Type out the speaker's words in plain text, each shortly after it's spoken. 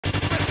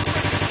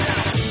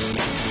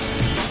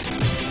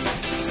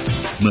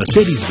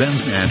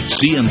Mercedes-Benz and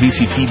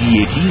CNBC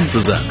TV 18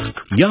 present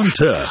Young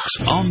Turks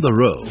on the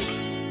Road.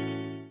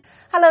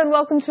 Hello and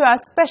welcome to our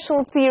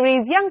special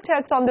series, Young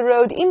Turks on the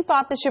Road, in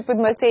partnership with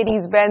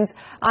Mercedes-Benz.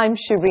 I'm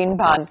Shireen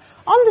Bhan.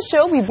 On the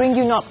show, we bring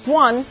you not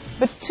one,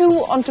 but two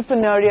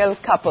entrepreneurial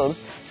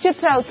couples.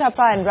 Chithra,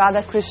 Uthappa and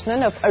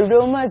Radhakrishnan of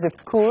Aromas of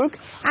Coorg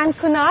and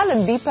Kunal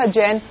and Deepa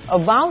Jain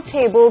of Wow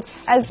Tables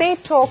as they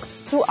talk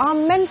to our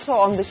mentor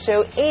on the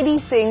show,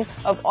 Singh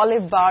of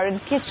Olive Bar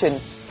and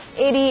Kitchen.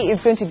 is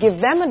going to give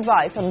them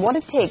advice on what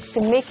it takes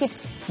to make it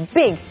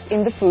big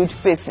in the food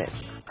business.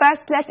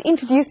 First, let's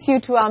introduce you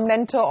to our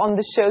mentor on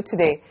the show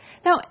today.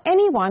 Now,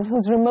 anyone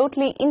who's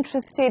remotely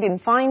interested in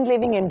fine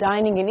living and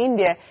dining in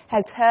India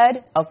has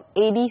heard of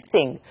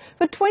Singh.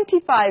 For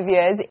 25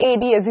 years,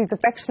 as he's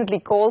affectionately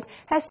called,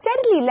 has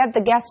steadily led the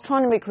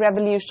gastronomic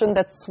revolution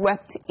that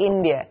swept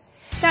India.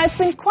 Now, it's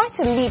been quite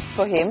a leap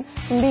for him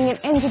from being an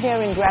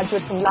engineering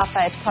graduate from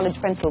Lafayette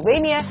College,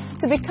 Pennsylvania,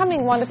 to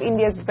becoming one of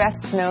India's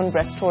best-known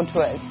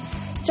restaurateurs.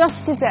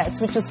 Just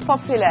Desserts, which was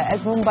popular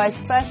as Mumbai's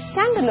first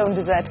standalone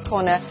dessert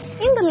corner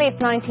in the late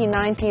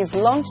 1990s,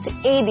 launched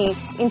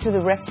into the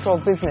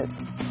restaurant business.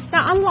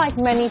 Now, unlike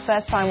many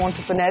first-time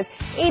entrepreneurs,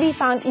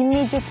 found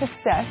immediate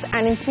success,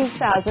 and in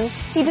 2000,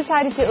 he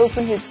decided to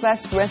open his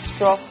first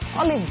restaurant,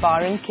 Olive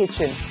Bar and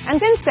Kitchen. And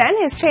since then,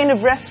 his chain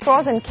of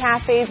restaurants and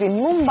cafes in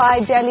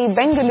Mumbai, Delhi,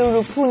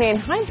 Bengaluru, Pune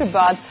and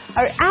Hyderabad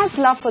are as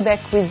loved for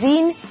their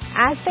cuisine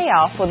as they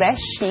are for their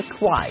chic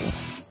vibe.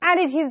 And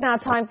it is now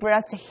time for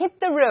us to hit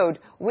the road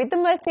with the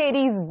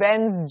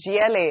Mercedes-Benz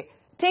GLA.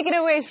 Take it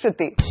away,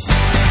 Shruti.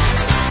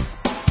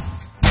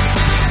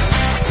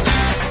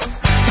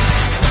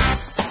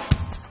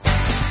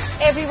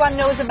 Everyone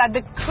knows about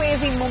the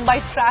crazy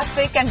Mumbai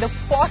traffic, and the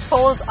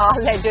potholes are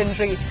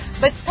legendary.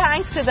 But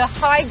thanks to the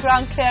high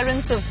ground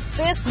clearance of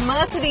this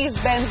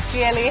Mercedes-Benz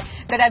GLA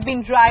that I've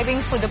been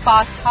driving for the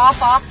past half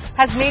hour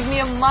has made me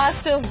a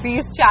master of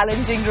these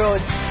challenging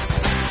roads.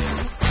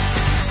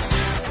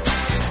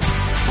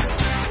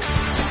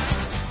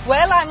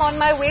 Well, I'm on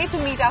my way to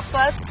meet our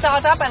first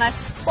startup and I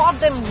spot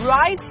them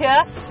right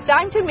here.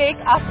 Time to make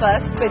our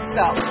first pit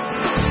stop.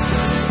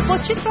 For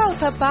Chithra,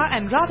 Uthappa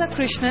and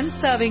Radhakrishnan,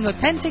 serving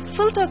authentic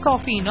filter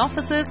coffee in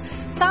offices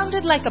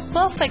sounded like a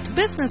perfect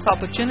business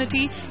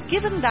opportunity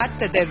given that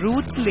their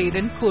roots laid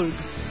in Coorg.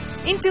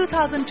 In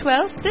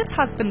 2012, this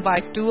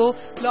husband-wife duo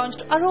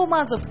launched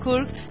Aromas of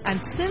Coorg and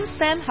since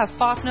then have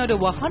partnered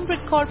over 100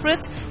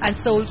 corporates and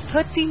sold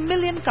 30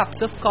 million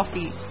cups of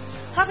coffee.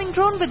 Having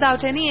grown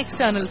without any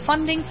external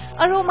funding,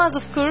 Aromas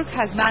of Coorg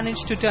has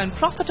managed to turn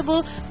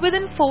profitable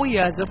within 4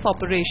 years of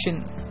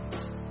operation.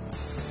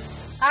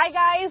 Hi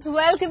guys,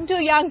 welcome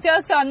to Young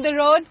Turks on the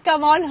Road.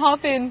 Come on,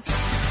 hop in.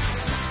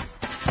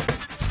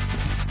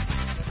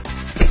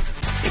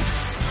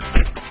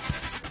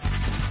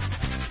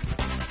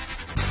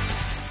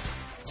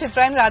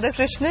 Chithra and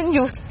Radhakrishnan,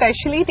 you've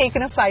specially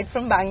taken a flight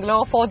from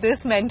Bangalore for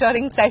this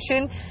mentoring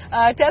session.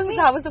 Tell me,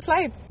 how was the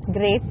flight?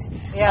 Great.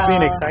 Yeah. It's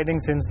been exciting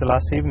since the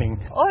last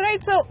evening.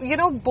 Alright, so,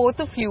 both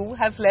of you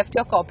have left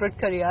your corporate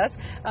careers.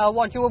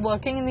 You were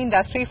working in the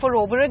industry for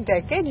over a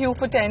decade, you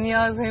for 10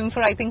 years, him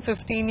for I think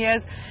 15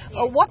 years.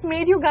 What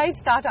made you guys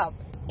start up?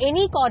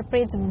 Any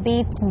corporates, be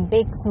it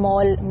big,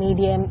 small,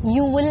 medium,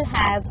 you will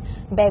have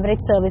beverage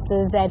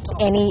services at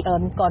any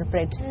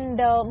corporate. And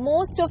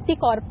most of the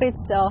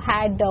corporates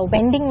had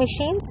vending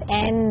machines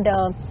and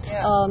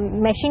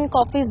machine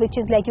coffees, which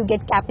is like you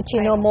get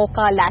cappuccino,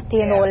 mocha,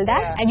 latte and all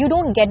that. And you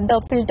don't get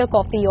the filter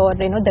coffee or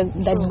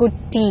the good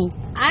tea.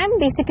 I'm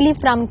basically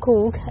from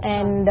Coorg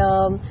and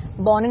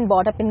born and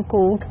brought up in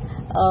Coorg.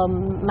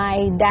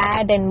 My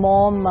dad and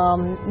mom,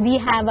 we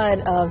have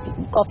a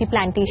coffee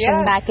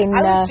plantation back in...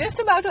 I was just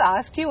about to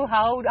ask you,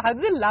 how did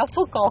the love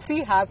for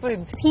coffee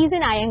happen? He's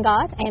an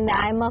Iyengar and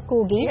I'm a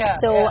Coorgi,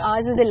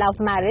 ours was a love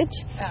marriage.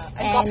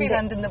 And coffee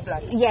runs in the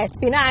blood. Yes,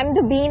 I'm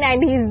the bean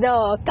and he's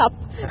the cup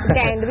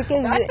kind.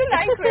 Because that's a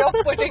nice way of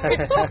putting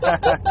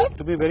it.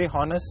 To be very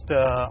honest,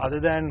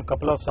 other than a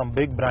couple of some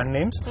big brand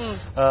names,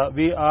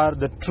 we are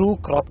the true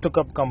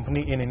crop-to-cup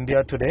company in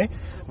India today,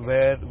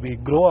 where we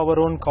grow our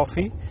own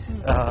coffee.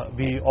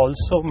 We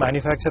also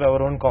manufacture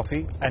our own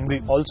coffee and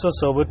we also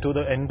serve it to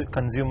the end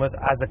consumers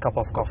as a cup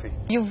of coffee.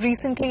 You've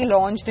recently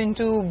launched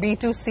into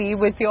B2C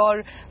with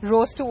your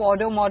roast to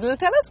order model.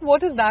 Tell us,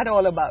 what is that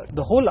all about?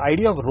 The whole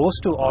idea of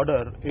roast to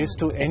order is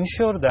to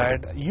ensure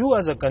that you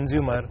as a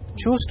consumer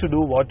choose to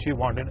do what you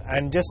wanted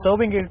and just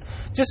serving it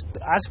just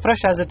as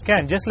fresh as it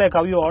can. Just like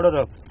how you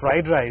order a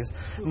fried rice,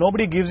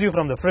 nobody gives you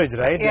from the fridge,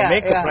 right? They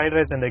make a fried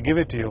rice and they give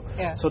it to you.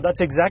 So that's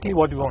exactly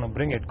what we want to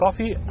bring it.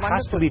 Coffee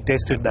has to be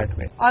tasted that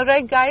way.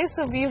 Alright guys,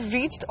 so we've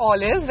reached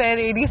Olive where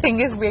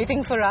Singh is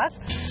waiting for us.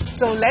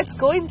 So let's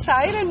go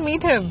inside and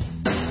meet him.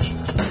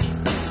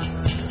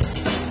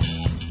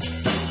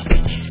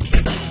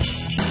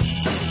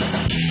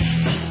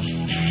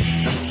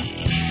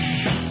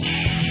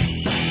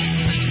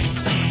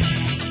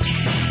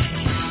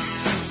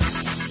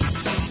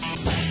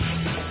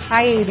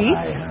 Hi, Adi.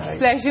 Hi.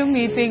 pleasure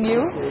meeting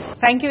you.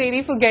 Thank you,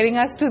 Eri, for getting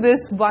us to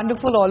this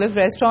wonderful olive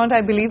restaurant.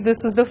 I believe this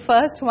was the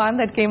first one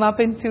that came up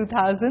in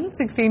 2000,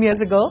 16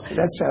 years ago.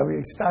 That's how we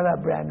start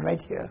our brand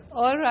right here.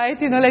 All right,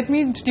 let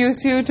me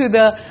introduce you to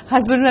the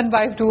husband and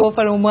wife duo of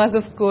Aromas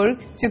of Coorg,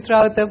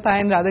 Chithra, Uthappa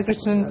and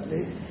Radhakrishnan.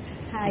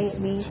 Hi,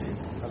 Lee.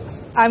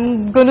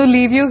 I'm going to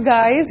leave you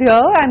guys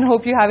here and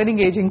hope you have an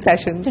engaging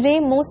session.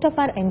 Today, most of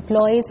our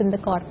employees in the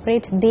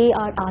corporate, they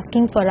are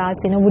asking for us,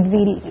 would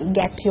we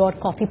get your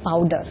coffee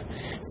powder?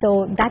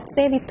 So that's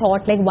where we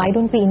thought, like, why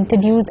don't we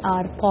introduce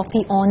our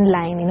coffee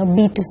online,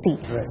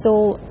 B2C. Right.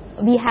 So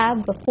we have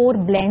 4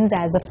 blends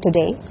as of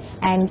today,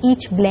 and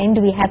each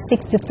blend we have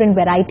 6 different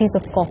varieties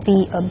of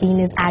coffee bean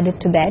is added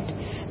to that.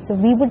 So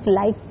we would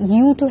like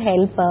you to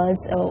help us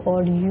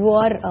or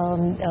your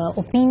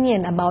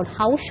opinion about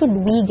how should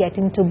we get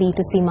into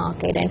B2C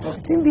market. And I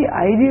think the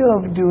idea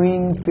of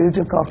doing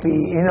filter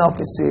coffee in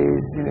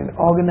offices in an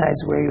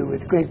organized way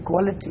with great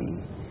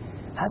quality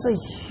has a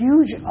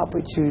huge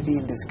opportunity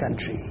in this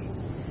country.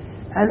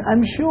 And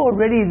I'm sure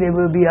already there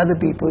will be other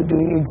people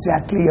doing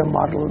exactly a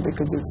model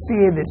because it's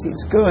safe,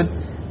 it's good,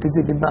 there's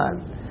a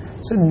demand.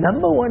 So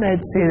number one,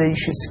 I'd say that you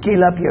should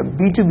scale up your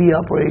B2B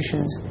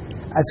operations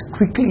as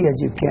quickly as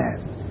you can.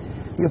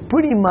 You're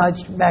pretty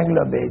much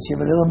Bangalore based. You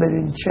have a little bit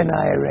in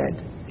Chennai, I read.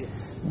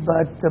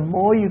 But the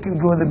more you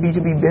can grow the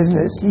B2B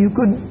business, you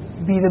could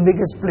be the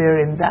biggest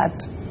player in that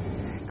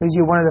because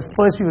you're one of the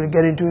first people to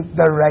get into it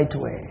the right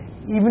way.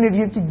 Even if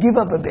you have to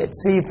give up a bit,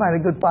 say you find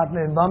a good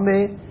partner in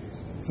Bombay,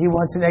 he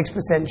wants an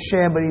X%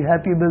 share, but he'll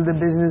help you build the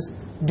business,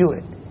 do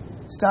it.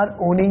 Start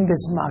owning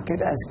this market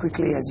as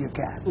quickly as you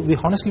can. We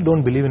honestly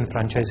don't believe in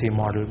franchisee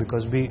model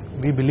because we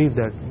believe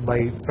that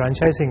by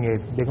franchising it,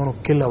 they're going to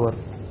kill our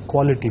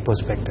quality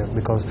perspective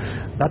because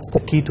that's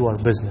the key to our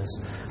business.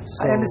 So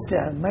I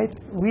understand.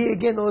 We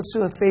again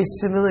also face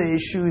similar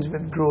issues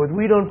with growth.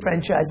 We don't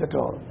franchise at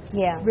all.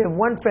 yeah, We have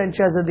one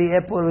franchise at the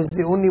airport, which is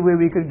the only way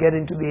we could get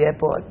into the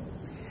airport.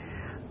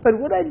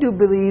 But what I do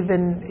believe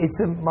in, it's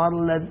a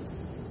model that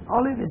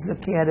Olive is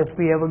looking at if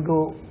we ever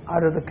go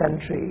out of the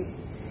country,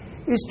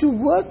 is to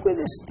work with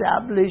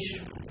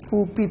established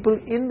food people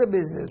in the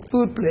business,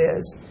 food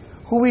players,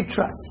 who we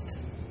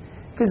trust.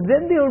 Because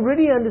then they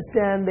already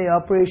understand they're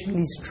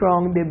operationally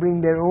strong, they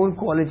bring their own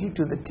quality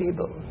to the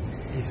table.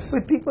 Yes.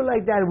 With people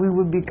like that, we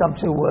would be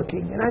comfortable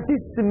working. And I say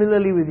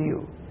similarly with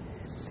you.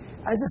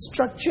 As a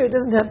structure, it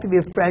doesn't have to be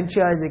a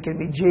franchise, it can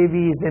be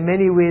JVs, there are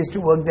many ways to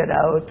work that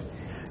out.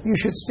 You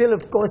should still,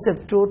 of course,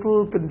 have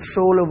total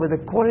control over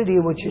the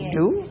quality of what you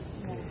do.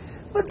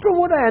 But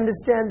from what I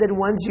understand, that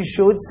once you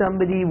showed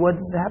somebody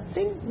what's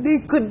happening,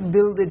 they could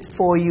build it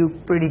for you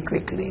pretty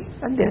quickly.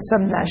 And there are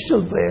some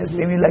national players,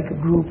 maybe like a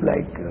group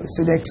like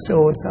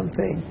Sodexo or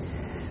something,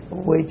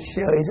 which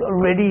is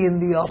already in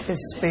the office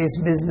space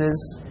business.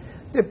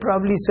 They're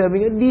probably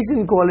serving a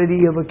decent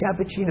quality of a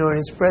cappuccino or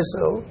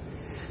espresso.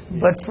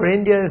 But for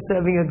India,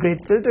 serving a great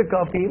filter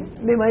coffee,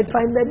 they might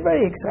find that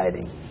very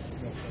exciting.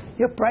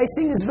 Your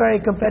pricing is very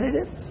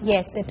competitive?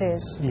 yes, it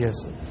is. yes,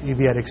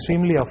 we are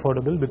extremely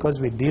affordable because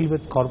we deal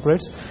with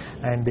corporates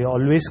and they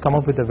always come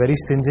up with a very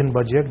stringent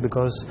budget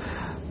because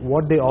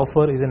what they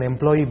offer is an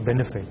employee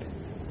benefit.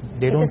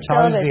 They It's don't a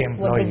charge the service,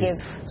 what they employees.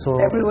 give. So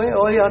Everywhere,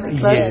 all your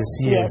yes,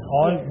 Yes,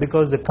 all yes.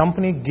 because the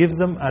company gives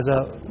them as a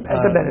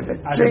benefit.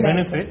 As Drink a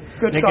benefit,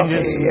 good they coffee, can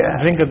just yeah.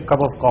 drink a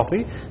cup of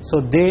coffee. So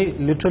they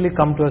literally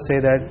come to us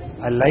say that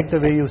I like the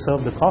way you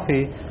serve the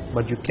coffee,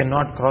 but you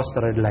cannot cross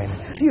the red line.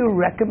 A few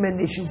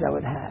recommendations I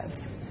would have.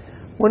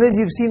 One is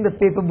you've seen the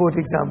paper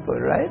boat example,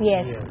 right?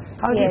 Yes,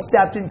 How yes, they've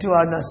tapped into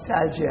our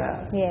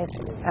nostalgia. yes,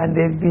 And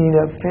they've been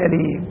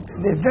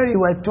they're very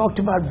well talked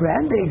about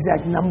brand. The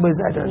exact numbers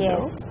I don't yes.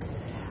 know.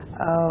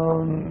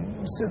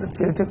 So the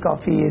filter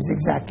coffee is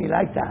exactly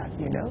like that,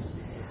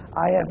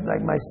 I have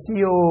like my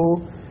CEO,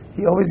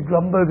 he always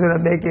grumbles when I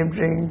make him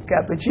drink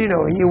cappuccino.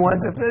 He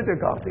wants a filter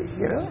coffee,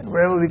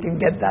 Wherever we can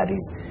get that,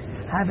 he's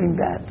having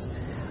that.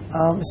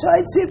 So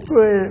I'd say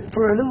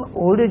for a little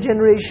older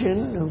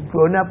generation who've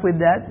grown up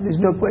with that, there's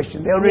no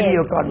question. They're already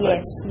your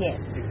converts. Yes,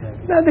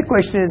 Now the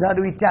question is, how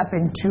do we tap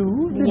into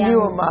the Young,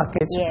 newer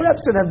markets? yes. Perhaps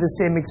don't have the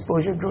same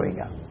exposure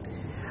growing up.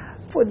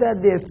 For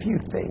that, there are a few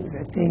things.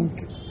 I think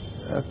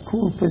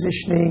cool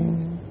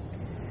positioning,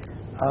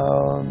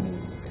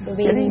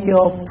 getting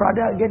your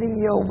product, getting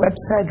your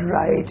website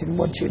right and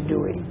what you're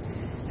doing,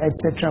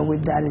 etc.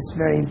 With that is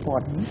very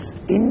important.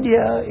 India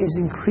is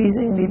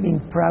increasingly being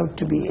proud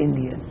to be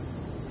Indian.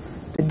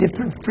 The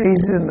different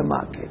phrases in the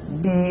market,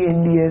 be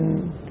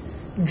Indian,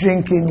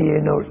 drink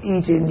Indian, or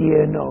eat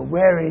Indian, or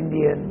wear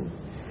Indian.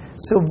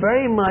 So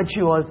very much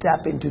you all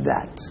tap into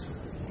that.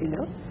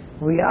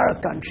 We are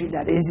a country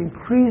that is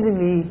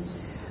increasingly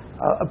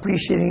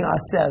appreciating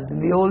ourselves. In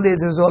the old days,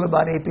 it was all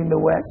about aping the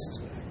West.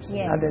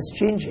 yes. Now that's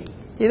changing.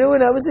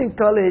 When I was in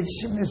college,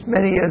 this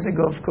many years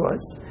ago, of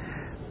course,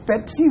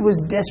 Pepsi was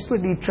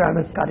desperately trying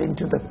to cut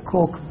into the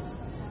Coke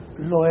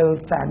loyal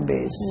fan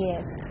base.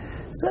 Yes.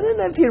 So I don't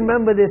know if you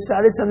remember, they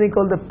started something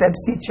called the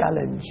Pepsi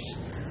Challenge.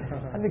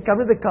 And they come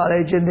to the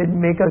college and they'd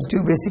make us do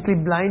basically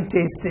blind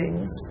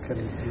tastings.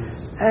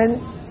 And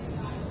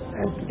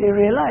And they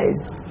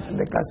realized, and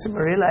the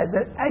customer realized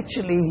that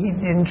actually he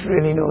didn't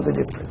really know the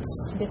difference.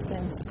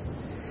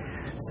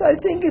 So I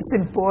think it's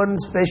important,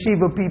 especially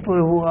for people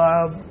who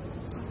are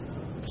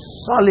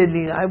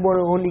solidly, I want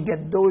to only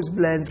get those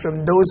blends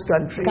from those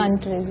countries.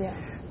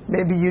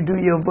 Maybe you do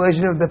your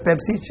version of the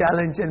Pepsi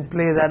challenge and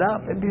play that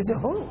up, and they say,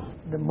 oh,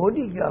 the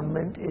Modi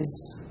government is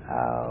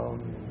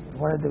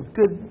one of the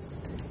good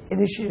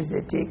initiatives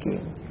they're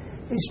taking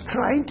is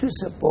trying to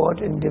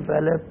support and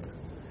develop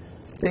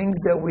things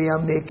that we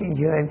are making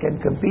here and can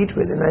compete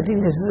with. And I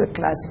think this is a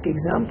classic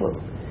example.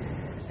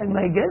 And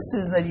my guess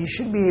is that you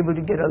should be able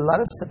to get a lot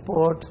of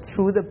support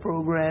through the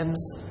programs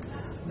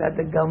that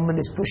the government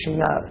is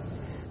pushing out.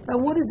 Now,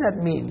 what does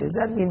that mean? Does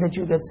that mean that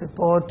you get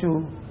support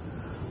to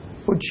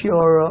put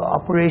your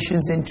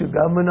operations into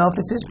government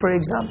offices, for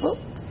example?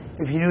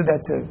 If you do,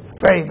 that's a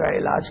very,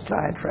 very large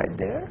client right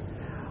there.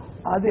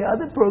 Are there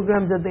other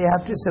programs that they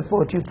have to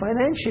support you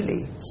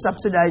financially?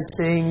 Subsidize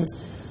things,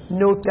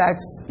 no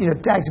tax,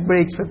 tax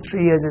breaks for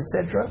 3 years,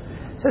 etc.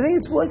 So I think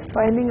it's worth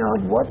finding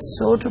out what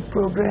sort of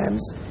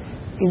programs,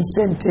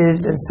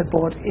 incentives and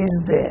support is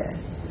there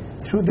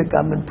through the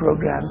government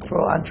programs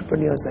for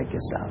entrepreneurs like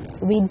yourself.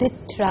 We did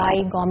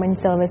try government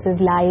services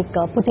like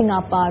putting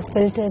up our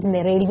filters in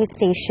the railway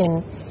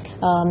station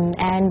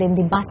and in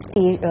the bus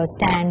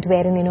stand,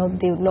 wherein a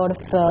lot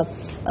of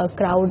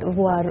crowd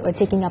who are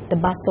taking up the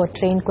bus or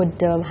train could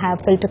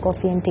have filter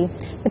coffee and tea.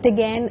 But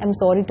again, I'm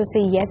sorry to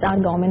say, yes, our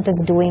government is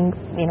doing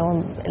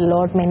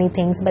many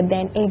things, but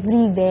then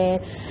everywhere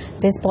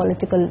this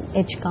political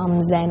edge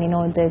comes, and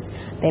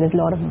there is a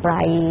lot of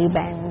bribe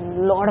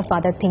and a lot of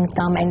other things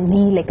come, and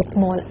we like a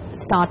small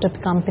startup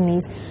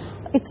companies,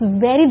 it's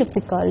very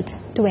difficult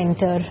to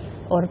enter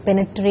or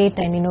penetrate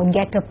and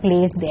get a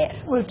place there.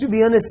 Well, to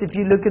be honest, if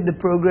you look at the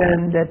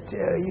program that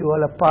you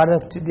all are part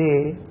of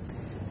today,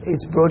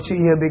 it's brought you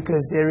here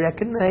because they're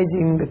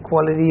recognizing the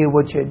quality of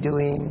what you're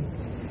doing,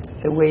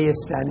 the way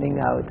you're standing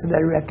out. So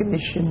that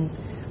recognition,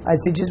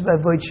 I'd say just by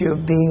virtue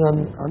of being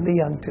on the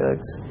Young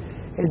Turks,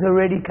 is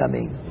already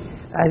coming.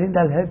 I think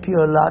that'll help you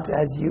a lot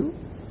as you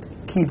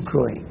keep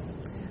growing.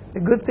 The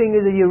good thing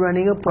is that you're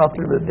running a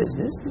profitable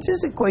business. It's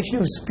just a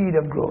question of speed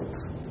of growth.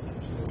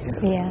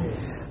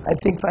 I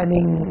think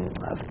finding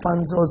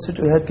funds also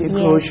to help you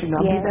grow should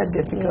not be that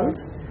difficult.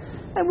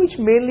 And which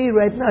mainly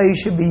right now you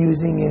should be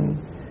using in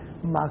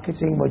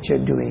marketing what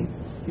you're doing.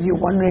 If you're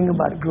wondering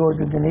about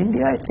growth within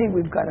India, I think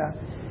we've got a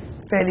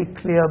fairly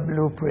clear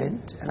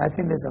blueprint, and I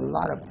think there's a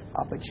lot of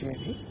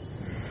opportunity.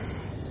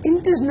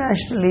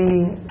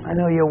 Internationally, I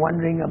know you're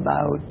wondering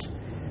about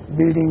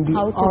building the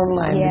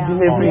online, the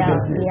delivery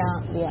business.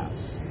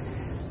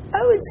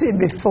 I would say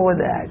before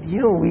that,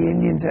 we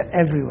Indians are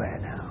everywhere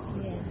now.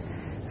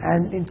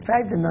 And in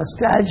fact, the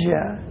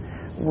nostalgia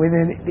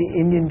within the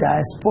Indian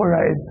diaspora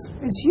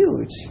is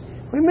huge.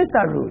 We miss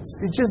our roots.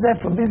 It's just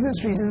that for business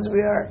reasons,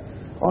 we are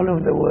all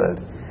over the world.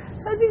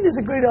 So I think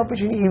there's a great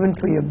opportunity even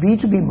for your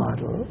B2B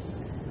model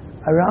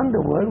around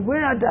the world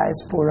where our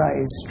diaspora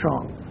is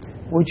strong,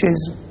 which is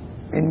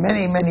in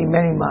many, many,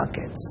 many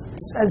markets.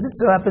 As it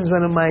so happens,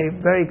 one of my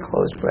very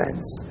close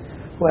friends,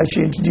 who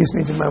actually introduced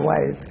me to my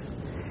wife,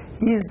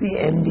 he's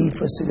the MD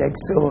for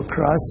Sodexo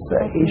across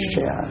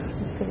Asia.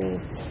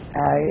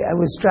 I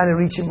was trying to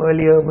reach him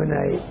earlier when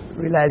I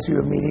realized we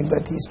were meeting,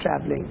 but he's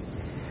traveling.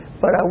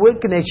 But I will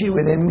connect you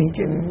with him. He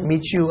can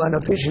meet you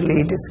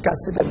unofficially, discuss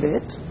it a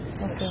bit.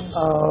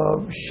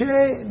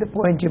 Share the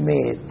point you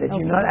made, that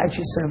you're not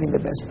actually serving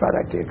the best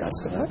product to your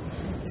customer.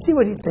 See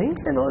what he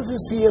thinks, and also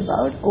see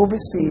about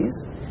overseas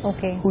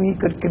who he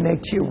could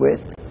connect you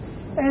with.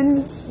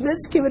 And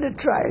let's give it a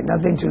try,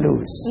 nothing to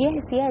lose.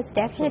 Yes,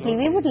 definitely.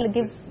 We would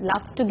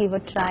love to give a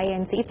try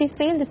and see. If we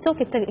fail, it's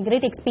okay. It's a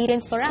great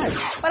experience for us.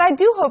 But I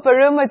do hope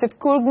Aromas of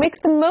Coorg makes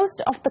the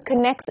most of the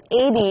connects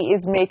AD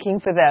is making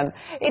for them.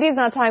 It is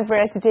now time for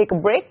us to take a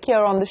break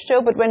here on the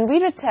show, but when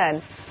we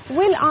return,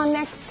 will our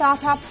next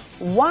startup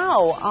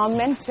wow our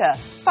mentor?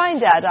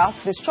 Find out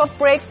after this short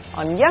break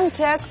on Young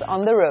Turks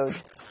on the Road.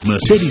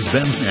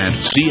 Mercedes-Benz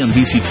and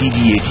CNBC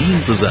TV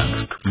 18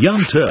 present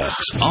Young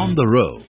Turks on the Road.